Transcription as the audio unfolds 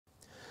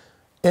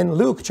In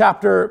Luke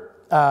chapter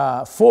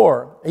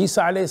 4,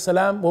 Isa alayhi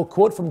salam will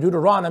quote from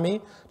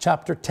Deuteronomy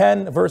chapter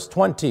 10, verse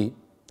 20,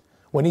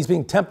 when he's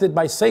being tempted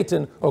by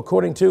Satan,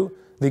 according to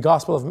the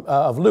Gospel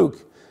of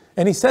Luke.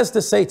 And he says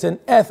to Satan,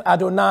 Eth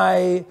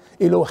Adonai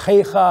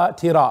Elohecha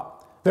Tira.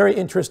 Very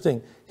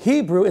interesting.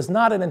 Hebrew is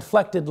not an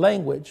inflected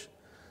language.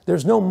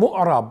 There's no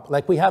mu'arab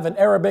like we have in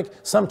Arabic.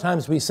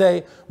 Sometimes we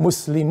say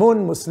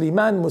Muslimun,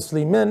 Musliman,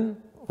 Muslimin,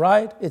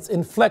 right? It's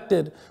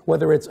inflected,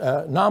 whether it's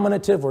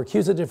nominative or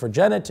accusative or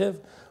genitive.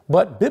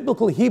 But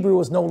biblical Hebrew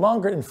was no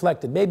longer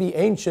inflected. Maybe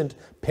ancient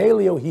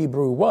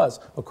Paleo-Hebrew was,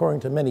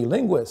 according to many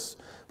linguists.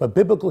 But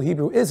biblical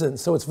Hebrew isn't.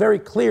 So it's very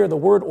clear the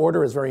word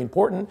order is very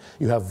important.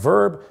 You have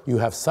verb, you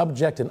have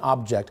subject and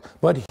object.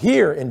 But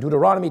here in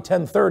Deuteronomy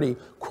 10:30,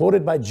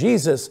 quoted by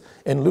Jesus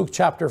in Luke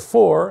chapter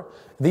 4,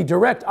 the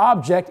direct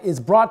object is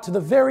brought to the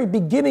very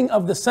beginning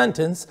of the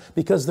sentence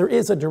because there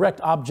is a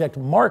direct object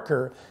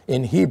marker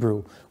in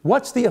Hebrew.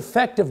 What's the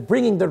effect of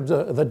bringing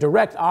the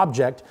direct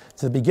object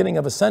to the beginning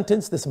of a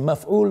sentence? This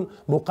maf'ul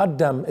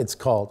muqaddam, it's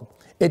called.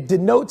 It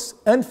denotes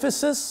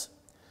emphasis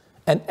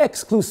and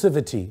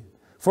exclusivity.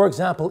 For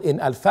example, in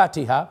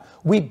Al-Fatiha,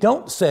 we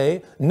don't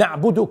say,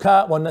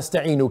 na'buduka wa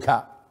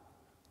nasta'inuka.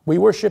 We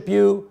worship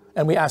you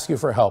and we ask you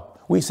for help.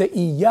 We say,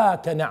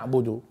 iyyaka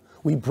na'budu.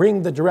 We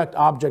bring the direct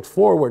object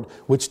forward,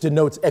 which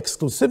denotes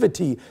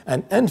exclusivity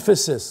and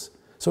emphasis.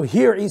 So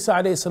here Isa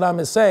alayhi salam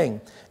is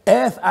saying,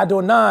 Eth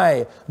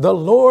Adonai, the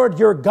Lord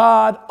your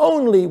God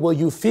only will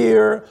you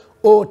fear,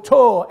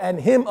 Oto,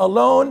 and him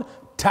alone,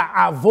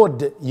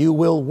 ta'avud, you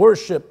will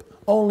worship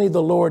only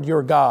the Lord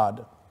your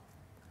God.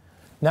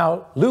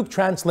 Now, Luke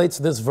translates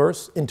this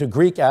verse into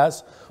Greek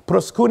as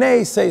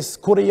Proskuneo ses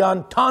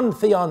kurian ton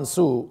theon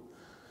su,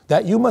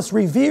 that you must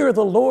revere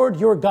the Lord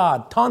your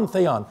God. Ton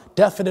theon,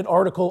 definite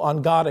article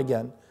on God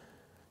again.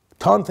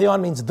 Ton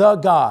theon means the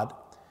God.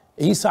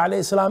 Isa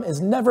alayhi salam is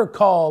never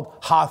called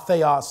ha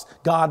theos,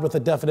 God with a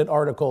definite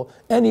article,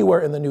 anywhere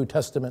in the New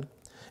Testament.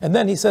 And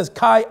then he says,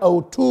 kai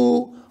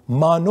otu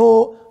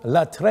mano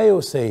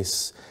latreuo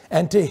ses,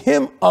 and to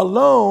him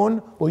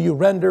alone will you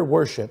render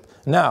worship.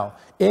 Now,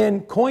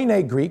 in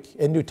Koine Greek,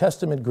 in New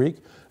Testament Greek,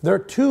 there are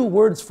two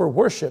words for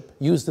worship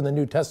used in the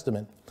New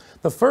Testament.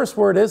 The first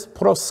word is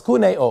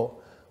proskuneo,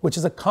 which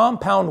is a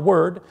compound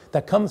word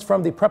that comes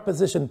from the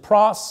preposition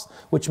pros,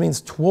 which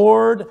means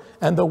toward,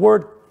 and the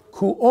word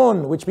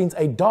kuon, which means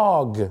a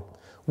dog.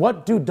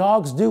 What do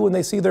dogs do when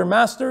they see their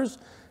masters?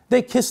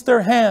 They kiss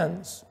their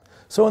hands.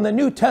 So in the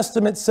New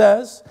Testament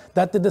says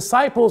that the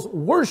disciples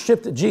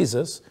worshipped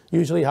Jesus,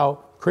 usually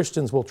how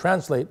Christians will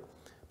translate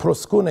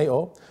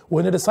proskuneo.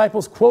 When the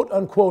disciples quote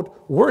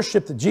unquote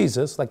worshipped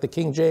Jesus, like the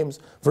King James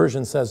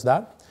Version says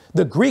that,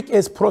 the Greek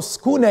is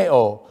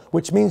proskuneo,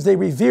 which means they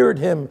revered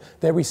him,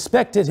 they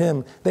respected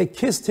him, they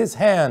kissed his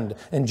hand.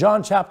 In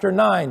John chapter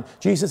 9,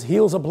 Jesus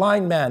heals a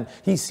blind man.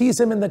 He sees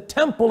him in the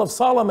temple of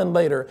Solomon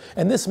later.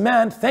 And this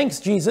man thanks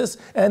Jesus,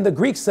 and the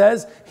Greek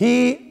says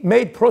he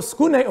made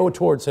proskuneo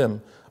towards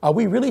him. Are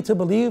we really to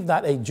believe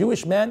that a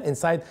Jewish man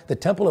inside the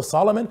temple of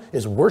Solomon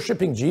is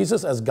worshiping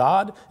Jesus as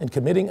God and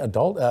committing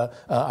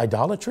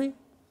idolatry?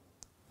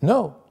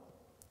 No.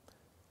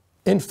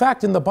 In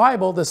fact, in the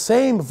Bible, the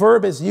same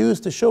verb is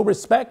used to show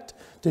respect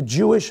to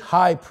Jewish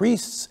high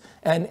priests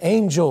and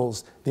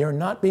angels. They are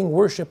not being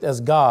worshipped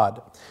as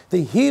God.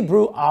 The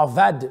Hebrew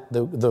avad,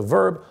 the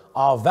verb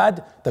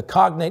avad, the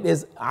cognate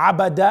is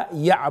abada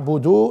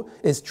ya'budu,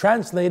 is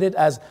translated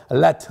as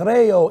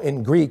latreuo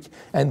in Greek.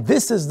 And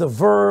this is the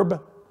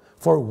verb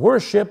for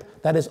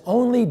worship that is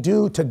only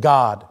due to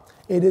God.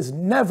 It is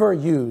never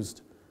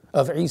used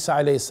of Isa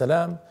alayhi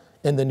salam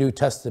in the New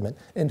Testament.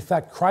 In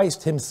fact,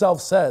 Christ himself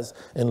says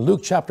in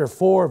Luke chapter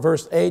 4,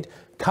 verse 8,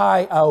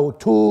 kai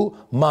autu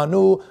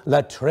manu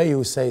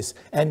latreuo ses,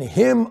 and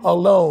him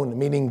alone,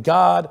 meaning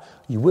God,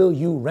 will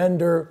you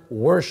render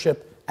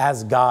worship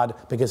as God,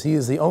 because he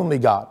is the only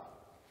God.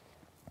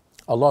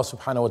 Allah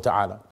subhanahu wa ta'ala.